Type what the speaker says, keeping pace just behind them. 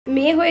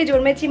মেয়ে হয়ে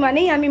জন্মেছি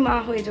মানেই আমি মা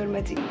হয়ে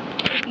জন্মেছি।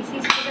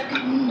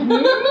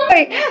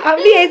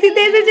 আপনি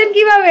এসিতে এসেছেন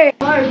কিভাবে?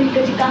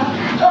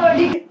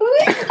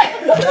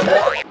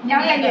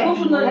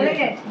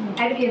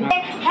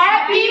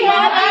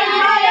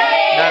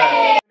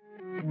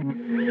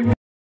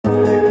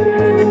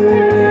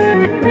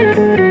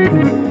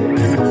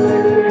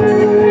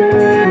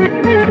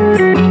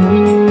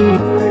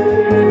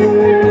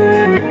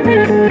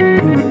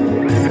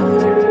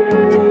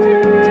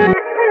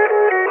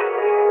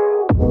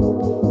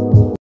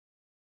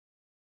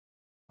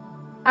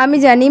 আমি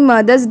জানি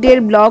মাদার্স ডে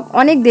ব্লগ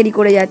অনেক দেরি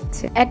করে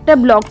যাচ্ছে। একটা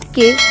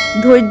ব্লগকে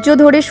ধৈর্য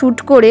ধরে শ্যুট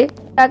করে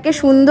তাকে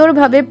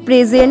সুন্দরভাবে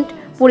প্রেজেন্ট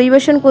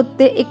পরিবেশন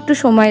করতে একটু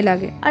সময়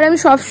লাগে। আর আমি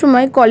সব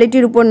সময়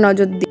কোয়ালিটির উপর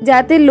নজর দিই,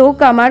 যাতে লোক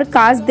আমার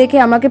কাজ দেখে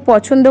আমাকে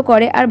পছন্দ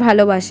করে আর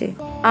ভালোবাসে।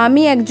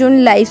 আমি একজন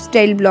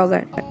লাইফস্টাইল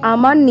ব্লগার।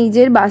 আমার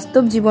নিজের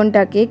বাস্তব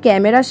জীবনটাকে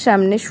ক্যামেরার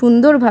সামনে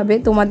সুন্দরভাবে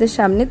তোমাদের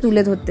সামনে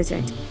তুলে ধরতে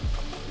চাই।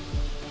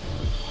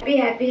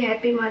 Happy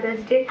happy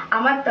mother's day.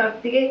 আমার তরফ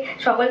থেকে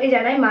সকলকে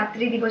জানাই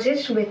মাতৃ দিবসের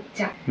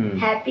শুভেচ্ছা।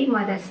 Happy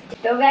mother's day.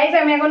 তো গাইস,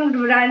 আমি এখন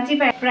রাঁধছি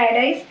ফ্রাইড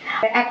রাইস।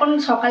 এখন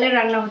সকালের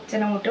রান্না হচ্ছে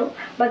না মোটেও,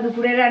 বা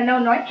দুপুরের রান্নাও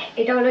নয়,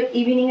 এটা হলো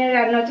ইভিনিং এর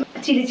রান্না হচ্ছে।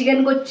 চিলি চিকেন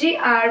করছি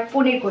আর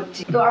পনির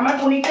করছি। তো আমার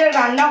পনিরটা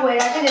রান্না হয়ে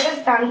গেছে, যেটা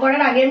স্নান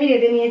করার আগে আমি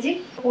রেঁধে নিয়েছি।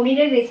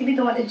 পনিরের রেসিপি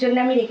তোমাদের জন্য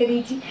আমি রেখে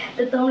দিয়েছি,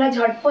 তো তোমরা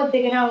ঝটপট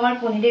দেখে নাও আমার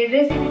পনিরের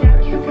রেসিপিটা।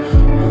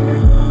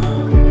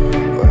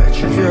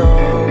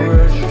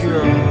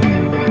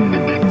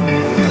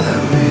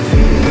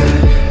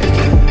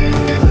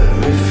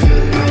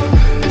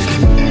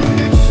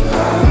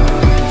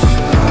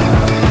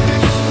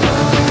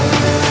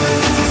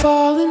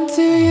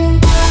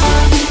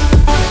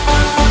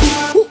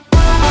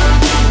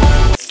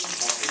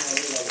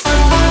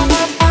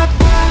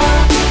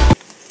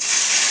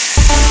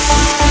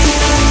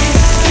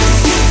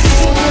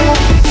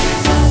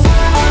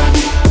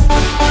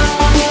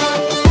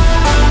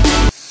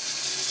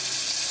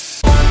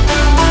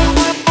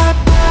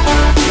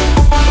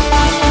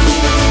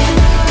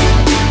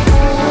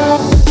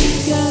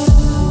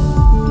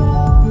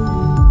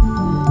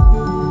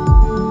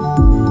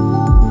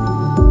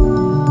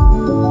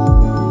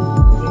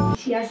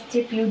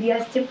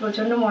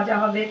 প্রচন্ড মজা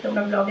হবে,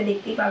 তোমরা ব্লগে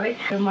দেখতেই পাবে।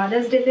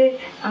 মাদার্স ডেতে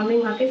আমি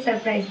মাকে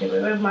সারপ্রাইজ দেবো।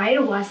 এবার মায়ের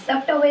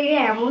হোয়াটসঅ্যাপটা হয়ে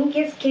গিয়ে এমন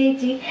কেস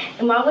খেয়েছি,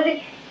 মা বলে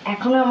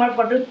এখনো আমার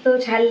ফটো তো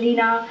ছাড়লি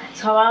না,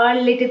 সবার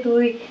লেটে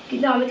তুই।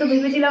 কিন্তু আমি তো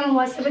ভেবেছিলাম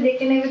হোয়াটসঅ্যাপে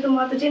দেখে নেবে, তো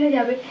মা তো জেনে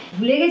যাবে।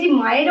 ভুলে গেছি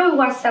মায়েরও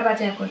হোয়াটসঅ্যাপ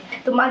আছে এখন।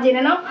 তো মা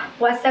জেনে নাও,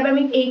 হোয়াটসঅ্যাপে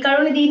আমি এই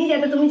কারণে দিইনি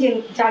যাতে তুমি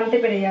জানতে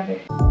পেরে যাবে।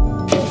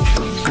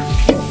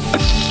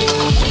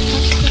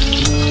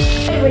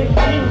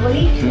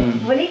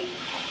 বলি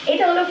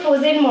এটা হলো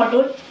ফ্রোজেন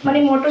মটর, মানে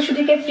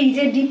মটরশুটিকে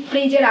ফ্রিজে ডিপ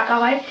ফ্রিজে রাখা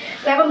হয়।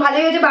 তো এখন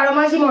ভালোই হয়েছে 12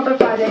 মাসই মটর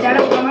পাওয়া যায়। যারা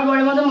আমার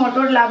বড়ের মতো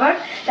মটর লাভার,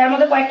 তার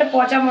মধ্যে কয়েকটা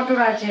পচা মটর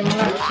আছে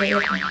মনে হচ্ছে।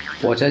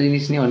 পচা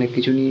জিনিস নিয়ে অনেক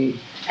কিছু নিয়ে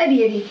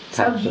দিয়ে দিই,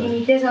 সব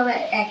নিতে সব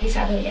একই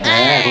স্বাদ হয়ে যায়।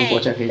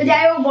 তো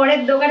যাই হোক,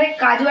 বড়ের দোকানে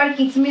কাজু আর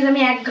কিশমিশ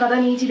আমি এক গাদা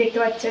নিয়েছি, দেখতে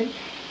পাচ্ছেন।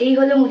 এই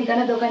হলো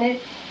মুদিখানা দোকানের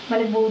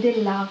মানে বউদের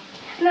লাভ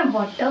না।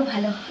 বরটাও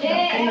ভালো,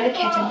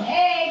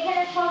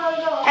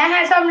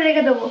 হ্যাঁ সব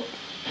রেখে দেবো।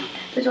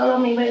 তো চলো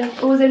আমি এবার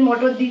ফ্রোজেন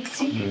মটর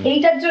দিচ্ছি।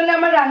 এইটার জন্য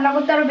আমার রান্না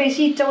করতে আরো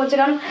বেশি ইচ্ছা করছে,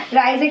 কারণ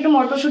রাইসে একটু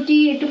মটরশুঁটি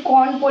একটু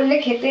কর্ন পড়লে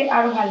খেতে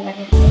আরো ভালো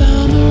লাগে।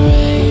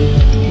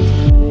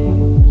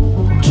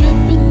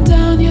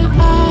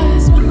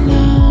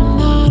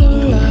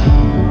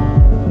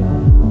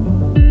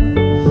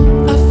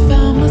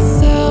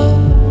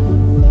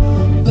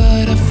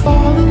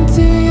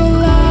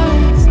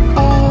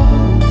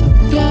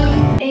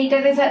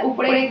 এইটাতে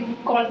উপরে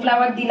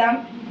কর্নফ্লাওয়ার দিলাম,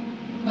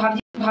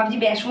 ভাবছি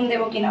বেসন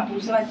দেবো কিনা,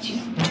 বুঝতে পারছি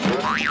না।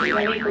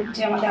 এভাবেই হচ্ছে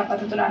আমাদের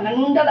আপাতত রান্না।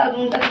 নুনটা দাও,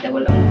 নুনটা দিতে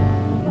বললাম।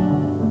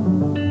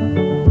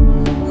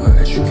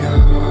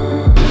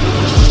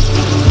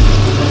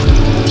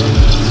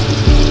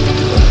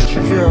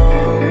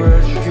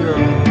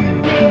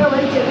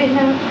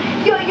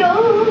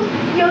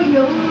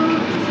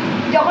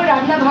 যখন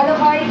রান্না ভালো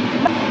হয়,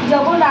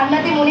 যখন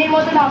রান্নাতে মনের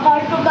মতন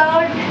আকার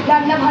প্রকার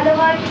রান্না ভালো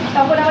হয়,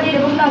 তখন আমার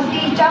এরকম নাচতে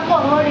ইচ্ছা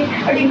করে।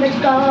 ঢিকা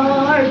চিকা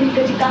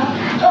ঢিকা চিকা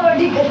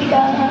ঢিকা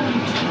চিকা।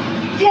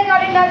 ঠিক আছে,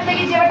 অনেক নাচ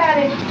দেখেছি, এবার টাকা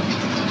দে।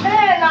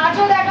 হ্যাঁ,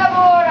 নাচও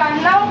দেখাবো,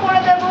 রান্নাও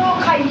করে দেবো,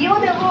 খাইয়েও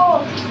দেবো,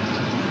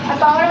 আর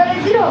পাওয়ার বেলা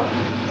ছিল।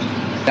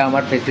 এটা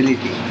আমার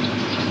ফ্যাসিলিটি।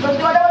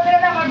 সত্যি কথা বলতে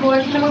গেলে আমার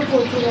বয়স আমার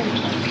প্রচুর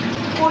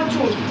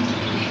প্রচুর।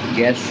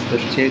 গ্যাস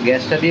হচ্ছে,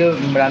 গ্যাসটা দিয়ে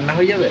রান্না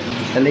হয়ে যাবে,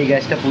 তাহলে এই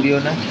গ্যাসটা পুড়িও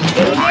না।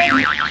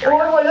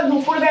 ওর হলো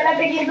দুপুর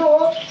বেলাতে কিন্তু ও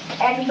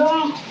একদম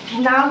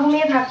না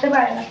ঘুমিয়ে থাকতে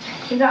পারে না,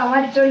 কিন্তু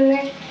আমার জন্যে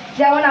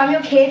যেমন আমিও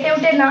খেতে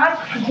উঠে না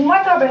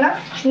ঘুমাতে হবে না,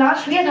 না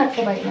শুয়ে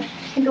থাকতে পারি না,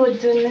 কিন্তু ওর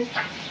জন্য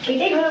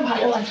এটাই হলো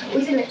ভালোবাসা,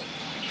 বুঝলে?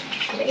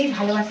 এটাই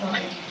ভালোবাসা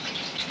হবে।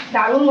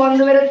 দারুণ গন্ধ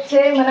বেরোচ্ছে,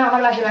 মানে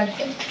আমার বাজে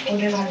লাগছে,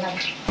 ওদের ভালো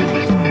লাগছে।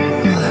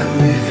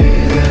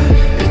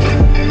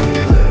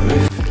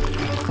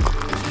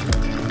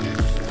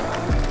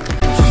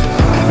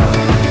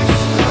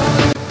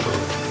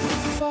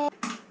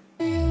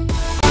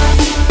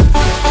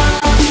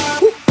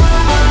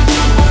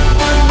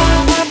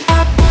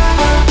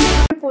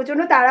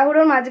 প্রচন্ড তাড়া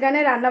তাড়াহুড়োর মাঝখানে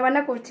রান্না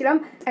বান্না করছিলাম।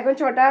 এখন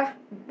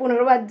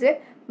 6:15 বাজছে।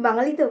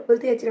 বাঙালি তো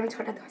বলতে চাইছিলাম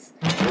 6:10,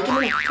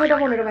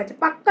 6:15 বাজে,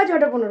 পাক্কা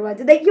 6:15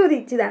 বাজে, দেখিও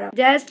দিচ্ছি দাঁড়াও।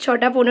 জাস্ট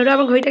 6:15।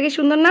 আমার ঘড়িটা কি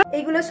সুন্দর না?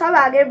 এইগুলো সব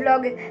আগের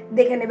ব্লগে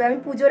দেখে নেবে। আমি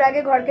পুজোর আগে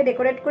ঘরকে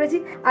ডেকোরেট করেছি।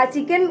 আর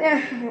চিকেন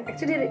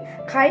অ্যাকচুয়ালি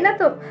খাই না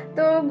তো,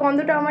 তো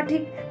গন্ধটা আমার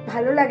ঠিক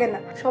ভালো লাগে না।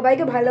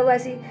 সবাইকে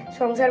ভালোবাসি,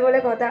 সংসার বলে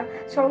কথা।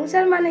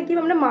 সংসার মানে কি,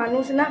 আমরা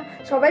মানুষ না,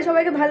 সবাই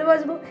সবাইকে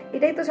ভালোবাসবো,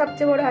 এটাই তো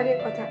সবচেয়ে বড় আগের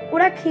কথা।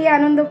 ওরা খেয়ে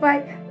আনন্দ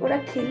পায়, ওরা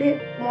খেলে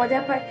মজা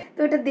পায়, তো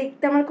এটা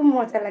দেখতে আমার খুব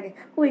মজা লাগে।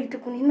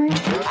 ওইটুকুনি নয়,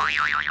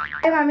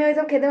 আমি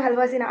ওইসব খেতে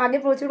ভালোবাসি না। আগে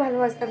প্রচুর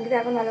ভালোবাসতাম, কিন্তু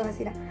এখন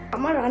ভালোবাসি না।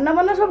 আমার রান্না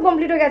বান্না সব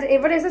কমপ্লিট হয়ে গেছে,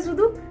 এবার এসে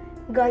শুধু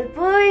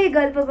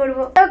গল্প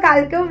করবো। তো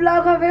কালকেও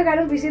ব্লগ হবে,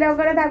 কারণ পিসিরা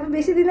ওখানে থাকবে।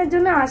 বেশি দিনের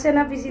জন্য আসে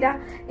না পিসিরা,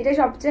 এটাই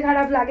সবচেয়ে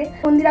খারাপ লাগে।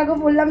 মন্দির আগে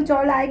বললাম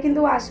চল আয়, কিন্তু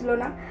ও আসলো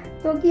না।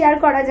 তো কি আর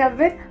করা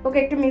যাবে, ওকে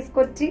একটু মিস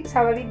করছি,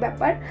 স্বাভাবিক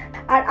ব্যাপার।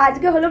 আর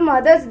আজকে হলো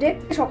মাদার্স ডে।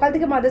 সকাল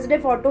থেকে mother's day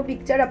photo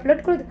picture upload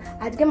করে তো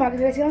আজকে মাকে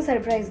ভেবেছিলাম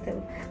সারপ্রাইজ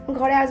দেবো।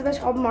 ঘরে আসবে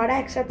সব মারা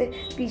একসাথে,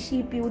 পিসি,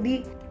 পিউদি,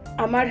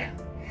 আমার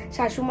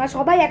শাশুমা,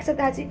 সবাই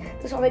একসাথে আছি,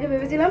 তো সবাইকে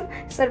ভেবেছিলাম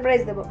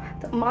সারপ্রাইজ দেবো।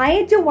 তো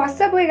মায়ের যে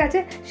হোয়াটসঅ্যাপ হয়ে গেছে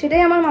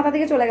সেটাই আমার মাথা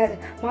থেকে চলে গেছে।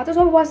 মা তো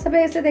সব হোয়াটসঅ্যাপে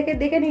এসে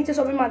দেখে নিয়েছে,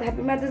 সবাই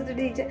হ্যাপি মাদার্স ডে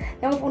দিয়েছে।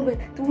 যেমন ফোন করে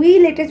তুই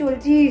লেটে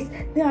চলছিস,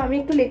 আমি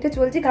একটু লেটে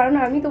চলছি, কারণ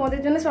আমি তোমাদের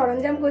জন্য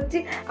সরঞ্জাম করছি।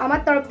 আমার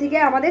তরফ থেকে,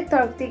 আমাদের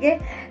তরফ থেকে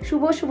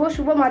শুভ শুভ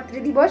শুভ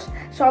মাতৃদিবস।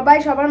 সবাই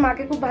সবার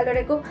মাকে খুব ভালো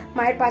রেখো,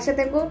 মায়ের পাশে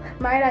থেকো,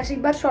 মায়ের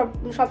আশীর্বাদ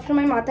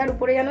সবসময় মাথার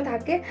উপরে যেন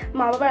থাকে।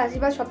 মা বাবার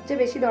আশীর্বাদ সবচেয়ে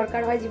বেশি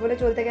দরকার হয় জীবনে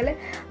চলতে গেলে।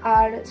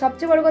 আর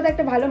সবচেয়ে বড় কথা,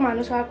 একটা ভালো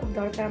মানুষ হওয়া খুব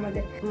দরকার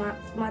আমাদের।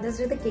 মাদার্স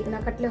ডেতে কেক না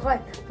কাটলে হয়?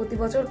 প্রতি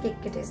বছর কেক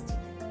কেটে এসছি,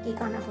 কেক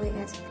আনা হয়ে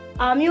গেছে।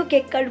 আমিও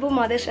কেক কাটবো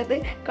মাদের সাথে,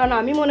 কারণ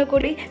আমি মনে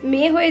করি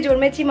মেয়ে হয়ে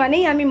জন্মেছি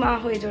মানেই আমি মা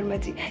হয়ে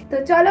জন্মেছি। তো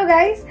চলো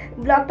গাইস,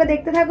 ব্লগটা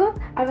দেখতে থাকো,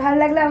 আর ভালো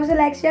লাগলে অবশ্যই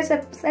লাইক, শেয়ার,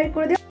 সাবস্ক্রাইব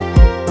করে দিও।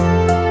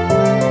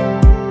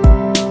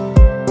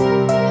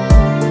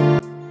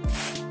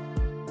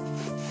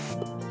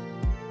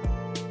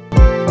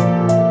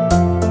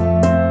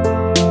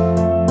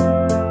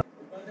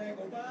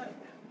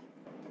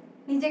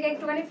 নিজেকে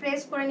একটুখানি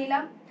ফ্রেশ করে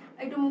নিলাম,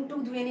 একটু মুখ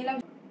টুক ধুয়ে নিলাম।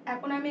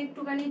 এখন আমি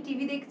একটুখানি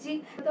টিভি দেখছি।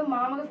 তো মা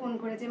আমাকে ফোন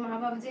করেছে, মা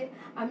ভাবছে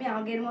আমি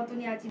আগের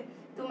মতনই আছি।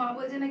 তো মা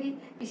বলছে নাকি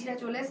পিসিরা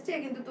চলে এসছে,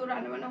 কিন্তু তোর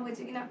রান্নাবান্না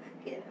হয়েছে কিনা।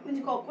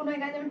 কখন হয়ে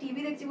গেছে, আমি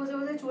টিভি দেখছি বসে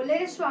বসে, চলে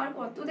এসছো আর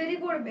কত দেরি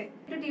করবে।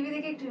 একটু টিভি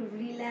দেখে একটু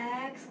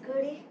রিল্যাক্স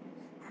করি।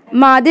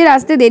 মাদের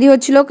আসতে দেরি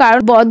হচ্ছিল, কারণ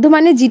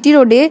বর্ধমানে জিটি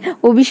রোডে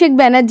অভিষেক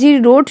ব্যানার্জির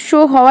রোড শো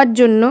হওয়ার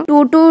জন্য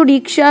টোটো,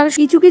 রিক্সা,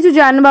 কিছু কিছু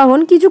যানবাহন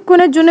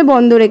কিছুক্ষণের জন্য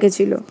বন্ধ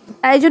রেখেছিল।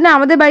 তাই জন্য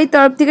আমাদের বাড়ির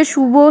তরফ থেকে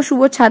শুভ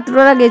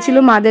ছাত্ররা গেছিল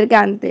মাদেরকে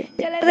আনতে।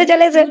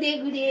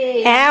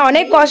 হ্যাঁ,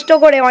 অনেক কষ্ট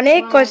করে,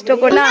 অনেক কষ্ট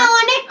করে, না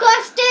অনেক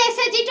কষ্টে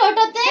এসেছি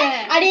টোটোতে।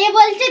 আর এ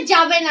বলছে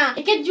যাবে না,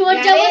 একে জোর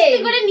জবরদস্তি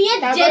করে নিয়ে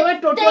যেতে।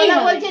 টোটোওয়ালা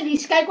বলছে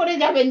রিস্কায় করে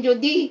যাবেন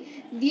যদি,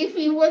 দিয়ে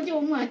ফির বলছে ও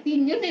মা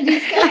তিনজনে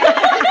রিস্কায়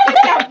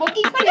যাবো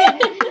কি করে।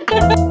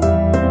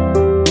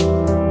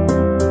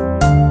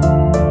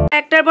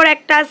 একটার পর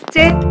একটা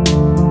আসছে।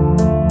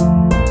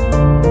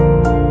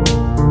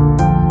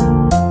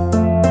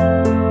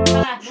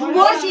 শুভ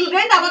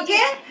স্টুডেন্ট আমাকে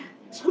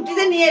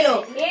স্কুটিতে নিয়ে এলো,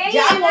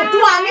 যা মোটু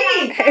আমি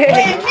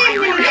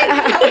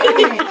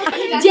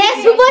যে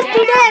শুভ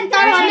স্টুডেন্ট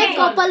তার অনেক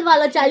কপাল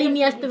ভালো, চালিয়ে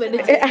নিয়ে আসতে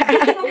পেরেছে।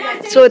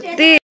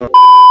 সত্যি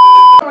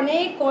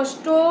অনেক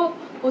কষ্ট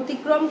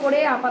অতিক্রম করে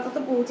আপাতত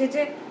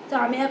পৌঁছেছে। তো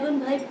আমি এখন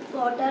ভাই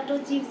পটাটো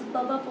চিপস,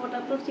 বাবা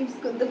পটাটো চিপস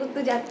করতে করতে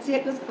যাচ্ছি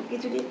এখন সব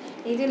কিছু নিয়ে।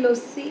 এই যে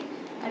লস্যি,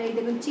 আর এই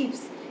দেখুন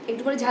চিপস।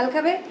 একটু করে ঝাল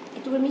খাবে,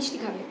 একটু করে মিষ্টি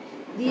খাবে,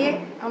 দিয়ে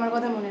আমার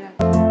কথা মনে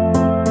রাখবে।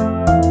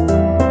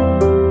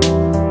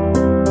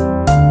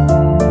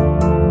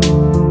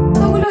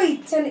 ওগুলো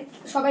ইচ্ছা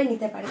সবাই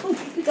নিতে পারে,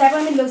 তো এখন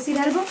আমি লস্যি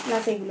ঢালবো,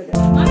 প্লাস এইগুলো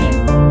দেবো।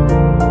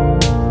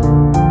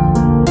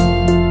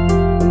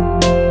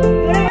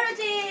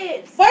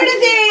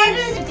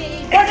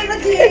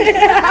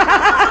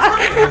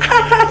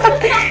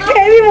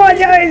 হেভি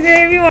মজা হয়েছে,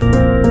 হেভি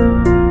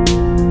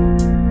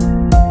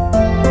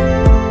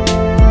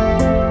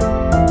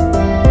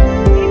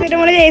এটা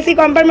মনে হয় এসি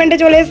কম্পার্টমেন্টে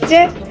চলে এসছে,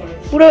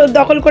 পুরো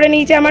দখল করে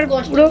নিয়েছে আমার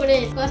পুরো।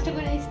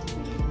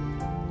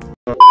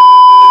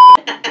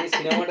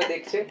 সিনেমাটা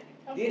দেখছে,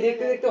 দিয়ে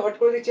দেখতে দেখতে হট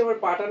করে দেখছি আমার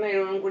পাটা না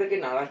এরকম করে কে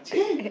নাড়াচ্ছে।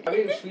 আমি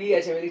শুয়ে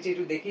আছি, আমি দেখছি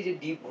একটু দেখি যে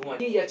ডিপ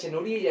ঘুমাচ্ছে যাচ্ছে,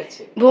 নড়িয়ে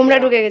যাচ্ছে, ভোমরা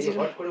ঢুকে গেছিল।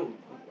 হট করে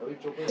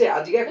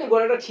আজকে একটু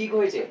গলাটা ঠিক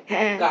হয়েছে,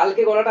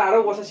 কালকে গলাটা আরো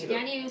বসা ছিল।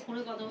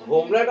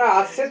 ভোমরাটা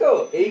আসছে তো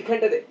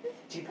এইখানটাতে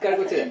চিৎকার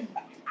করছে।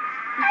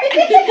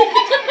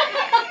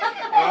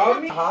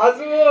 আমি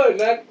হাসবো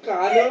না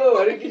কাঁদবো,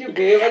 আরে কিছু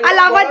ভেবে আর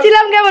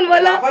লাফাচ্ছিলাম কেমন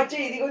বলো, লাফাচ্ছে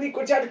এদিক ওদিক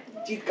করছে, আর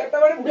চিৎকারটা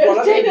মানে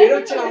গলা থেকে বের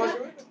হচ্ছে না আমার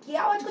সঙ্গে। কি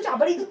আওয়াজ করছে,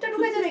 আবার ইঁদুরটা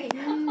ঢুকেছে নাকি?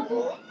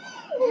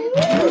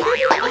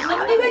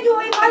 আমি ভাই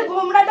ওই মাল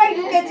ভোমরাটাই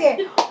ঢুকেছে।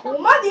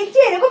 ওমা দেখছি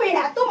এরকম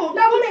এত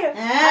মোটা বলে,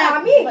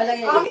 আমি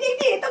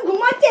দেখছি এত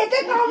ঘুমাচ্ছে, এটা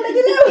কামড়ে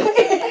দিলে।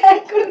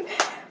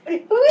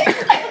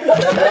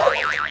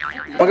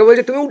 আমাকে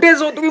বলছে তুমি উঠে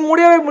এসো, তুমি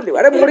মরে যাবে,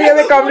 আরে মরে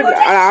যাবে কামড়ে।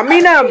 আর আমি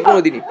না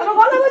কোনোদিনই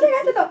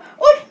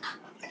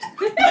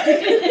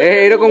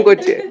এরকম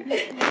করছে।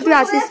 তুই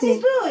আসিস নি?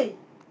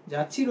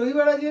 যাচ্ছি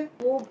রবিবার আজকে।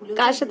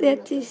 কার সাথে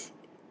যাচ্ছিস?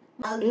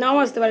 নাও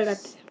আসতে পারে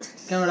রাতে।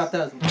 কেন রাতে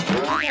আসবো?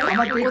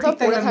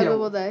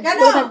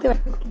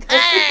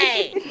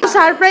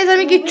 সারপ্রাইজ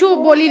আমি কিচ্ছু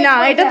বলি না,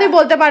 এটা তুই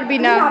বলতে পারবি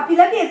না।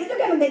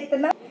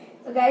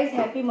 Guys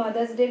happy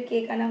mother's day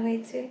cake আনা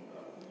হয়েছে,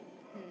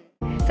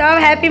 সব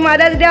হ্যাপি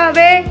মাদার্স ডে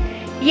হবে।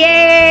 ইয়ে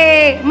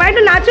মা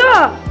একটু নাচো,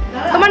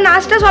 তোমার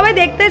নাচটা সবাই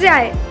দেখতে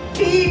যায়।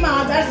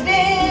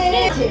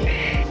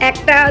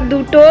 একটা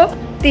দুটো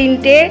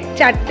তিনটে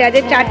চারটে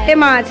আছে, চারটে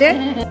মা আছে।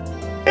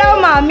 আমরাও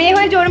মা, মেয়ে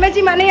হয়ে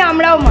জন্মেছি মানে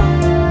আমরাও মা।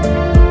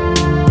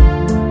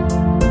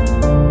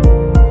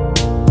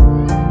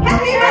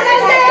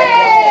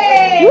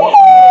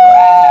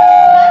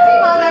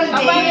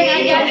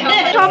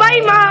 সবাই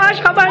মা,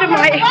 সবার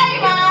মায়ের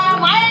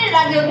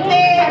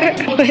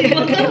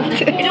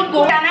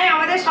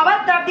আমাদের সবার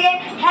তরফ দিয়ে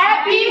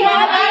হ্যাপি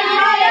মাদার্স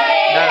ডে।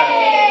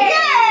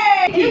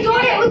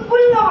 জোরে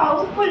উৎফুল্ল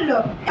উৎফুল্ল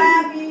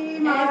হ্যাপি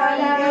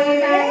মাদার্স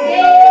ডে।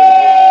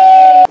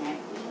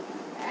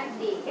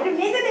 এটা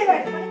মেজে দেবে।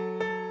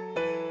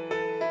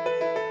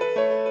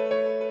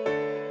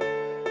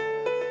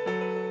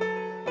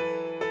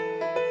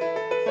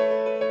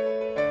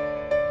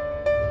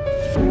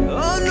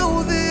 I know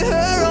the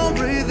air I'm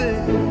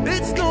breathing,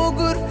 it's no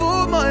good for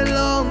my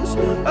lungs.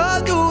 I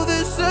do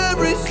this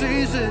every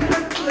season.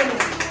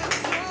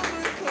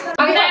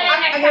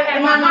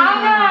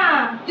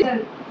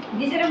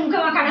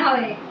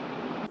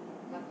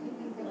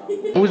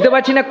 বুঝতে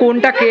পারছি না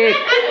কোনটা কেক।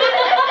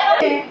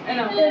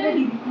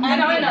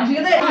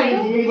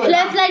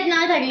 ফ্ল্যাশ লাইট না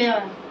থাকলে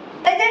হয়।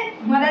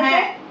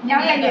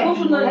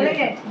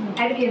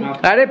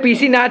 আরে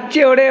পিসি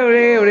নাচছে, ওরে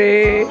ওরে ওরে।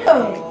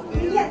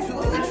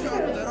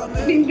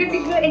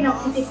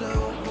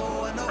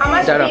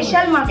 আমার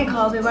স্পেশাল মাকে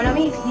খাওয়াবে, এবার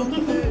আমি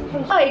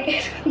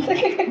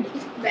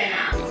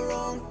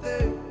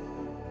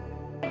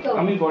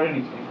আমি পরে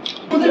নিচ্ছি।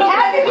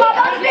 Happy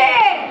mother's day,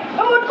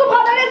 মুটকু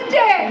father's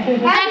day,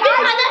 happy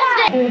father's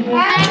day,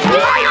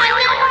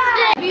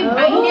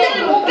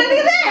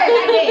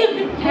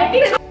 happy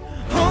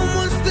I'm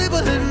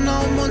unstable and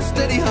I'm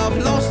unsteady. I've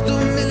lost a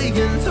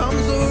million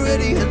times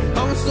already, and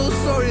I'm so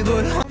sorry,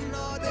 but I'm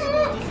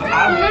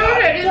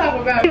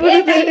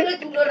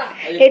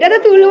এটা তো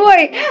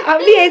তুলবই।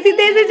 আপনি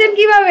এসিতে এসেছেন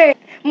কিভাবে?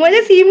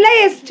 মজা সিমলাই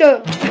এসছো।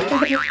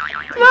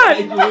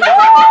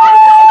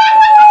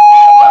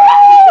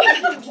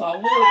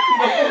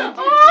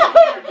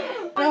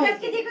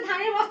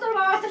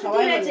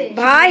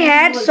 ভাই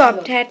হ্যাট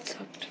সফট, হ্যাট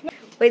সফট।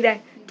 ওই দেখ,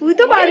 তুই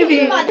তো পারবি।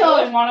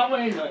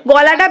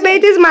 গলাটা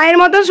পেয়েছিস মায়ের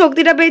মতন,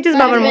 শক্তিটা পেয়েছিস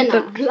বাবার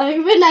মতন।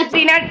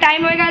 ডিনার টাইম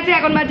হয়ে গেছে,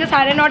 এখন বাজছে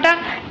 9:30।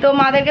 তো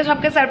মাদেরকে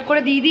সবকে সার্ভ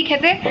করে দিয়ে দিই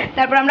খেতে,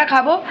 তারপর আমরা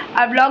খাবো।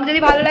 আর ব্লগ যদি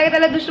ভালো লাগে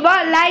তাহলে দুষ্টু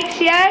বল like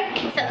share.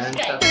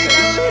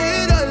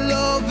 I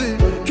love it.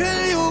 Can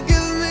you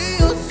give me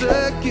a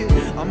second?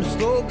 I'm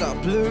slow, got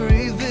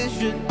blurry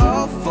vision. I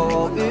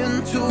fall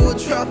into a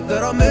trap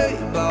that I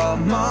made by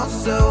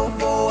myself.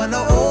 Oh, and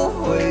I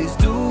always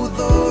do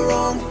the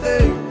wrong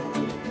thing.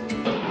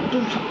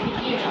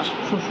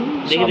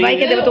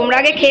 সবাইকে দেবো, তোমরা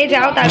আগে খেয়ে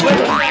যাও তারপর।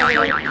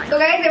 তো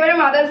guys এবারে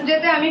mother's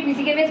ডেতে আমি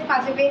পিসিকে বেশ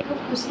পাশে পেয়ে খুব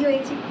খুশি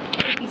হয়েছি।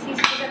 পিসি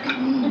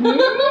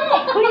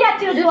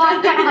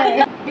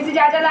পিসি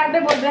যা যা লাগবে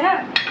বলবে। হ্যাঁ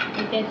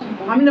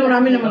আমি নেব না,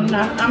 আমি নেব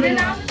না, আমি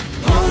না।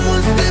 I'm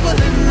unstable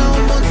and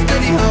I'm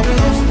unsteady. I've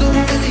lost a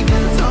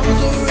million times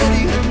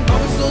already.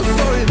 I'm so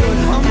sorry, but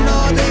I'm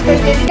not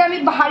able. এদিকে আমি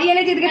ভারী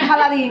এনেছি, এদিকে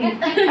থালা দিইনি,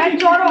 আর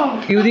চরম।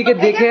 ইউদিকে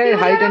দেখে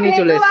হাড়িটা নিয়ে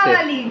চলে এসছে।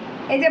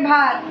 এই যে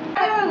ভাত,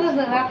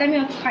 রাতে আমি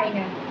অত খাই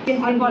না,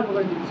 অল্প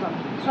করে দিই,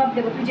 সব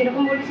দেবো। তুই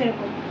যেরকম বলবি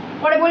সেরকম,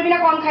 পরে বলবি না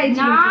কম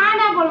খাইছি। না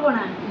না বলবো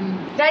না।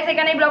 গাইস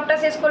এখানে এই ব্লগটা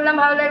শেষ করলাম।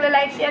 ভালো লাগলে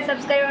like share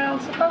subscribe and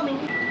also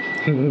comment.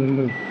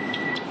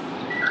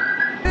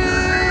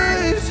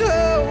 Please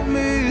help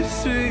me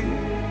see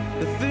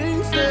the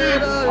things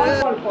that I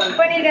am.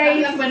 Paneer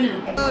guys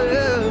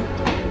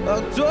I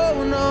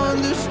don't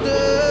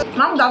understand.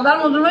 নাম দাদার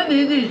মতন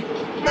দিয়ে this.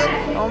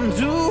 I'm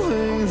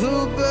doing the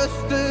best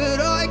that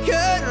I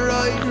can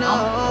right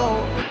now.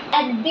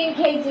 একদিন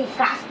খেয়েছি,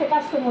 কাশতে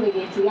কাশতে মরে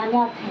গেছি, আমি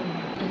আর খাই না।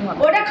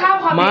 ওটা খাও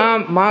হবে।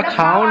 মা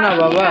খাও না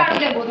বাবা।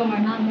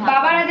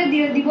 বাবার আজ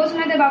দিবস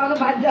না, বাবাকে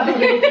ভাত দেওয়া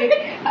হবে।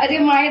 আজকে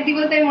মায়ের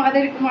দিবস, তাই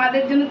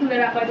মাদের জন্য তুলে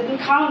রাখা আছে। তুমি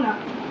খাও না,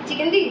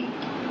 চিকেন দি।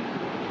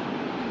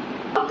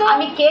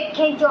 আমি কেক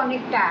খেয়েছি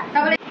অনেকটা।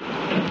 তারপরে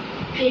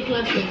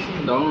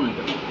দারুণ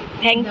এটা।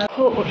 Thank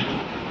you.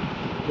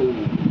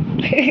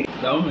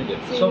 দারুণ এটা।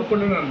 সব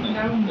করে রান্না।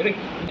 এটা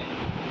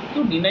তো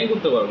ডিনাই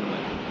করতে পারবো না।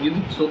 যদি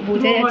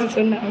বুঝে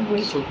যাচ্ছে না, আমি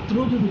বলছি শত্রু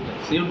যদি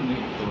সেও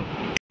ডিনাই করতে পারবো।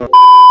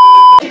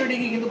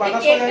 কিন্তু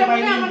বাতাস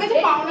পাইনি। আমার কাছে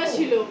পাওনা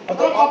ছিল,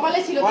 কপালে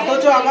ছিল।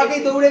 অথচ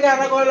আমাকেই দৌড়ে গিয়ে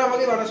আনা করলো,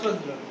 আমাকেই বাতাস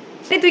দিল।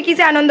 তুই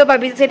কিসে আনন্দ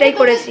পাবি সেটাই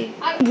করেছি।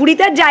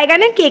 বুড়িটার জায়গা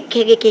নেই কেক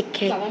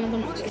খেয়ে।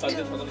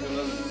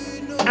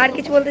 আর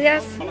কিছু বলতে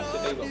চাস?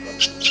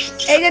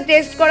 এই যে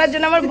টেস্ট করার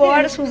জন্য আমার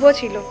বর শুভ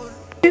ছিল।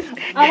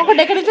 আমাকে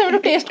ডেকে নিচ্ছে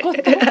একটু টেস্ট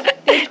করতে,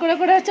 টেস্ট করে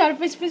করে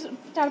 4-5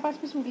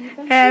 পিস মুরগি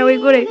দিতাম। হ্যাঁ ওই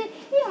করে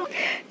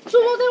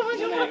সুবোধের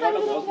মাঝে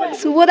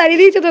শুভ দাঁড়িয়ে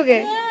দিয়েছে তোকে।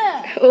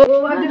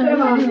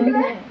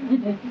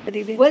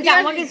 বলছে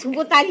আমাকে শুভ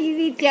তাড়িয়ে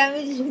দিচ্ছে, আমি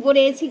শুভর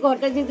এসি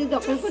ঘরটা যদি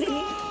দখল করে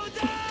নিই,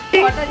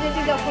 ঘরটা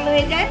যদি দখল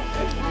হয়ে যায়।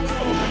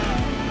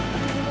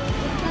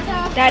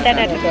 Tata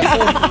tata.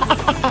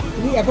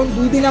 এখন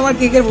 2 দিন আমার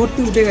কেকের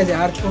ভর্তি উঠে গেছে,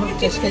 আর কোনো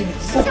চেষ্টাই নেই।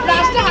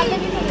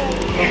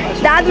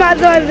 দাঁত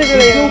মারতে মারতে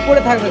চলে যাবে।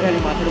 উপরে থাকবে খালি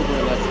মাথার উপরে।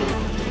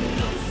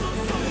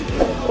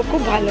 ও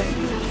খুব ভালো।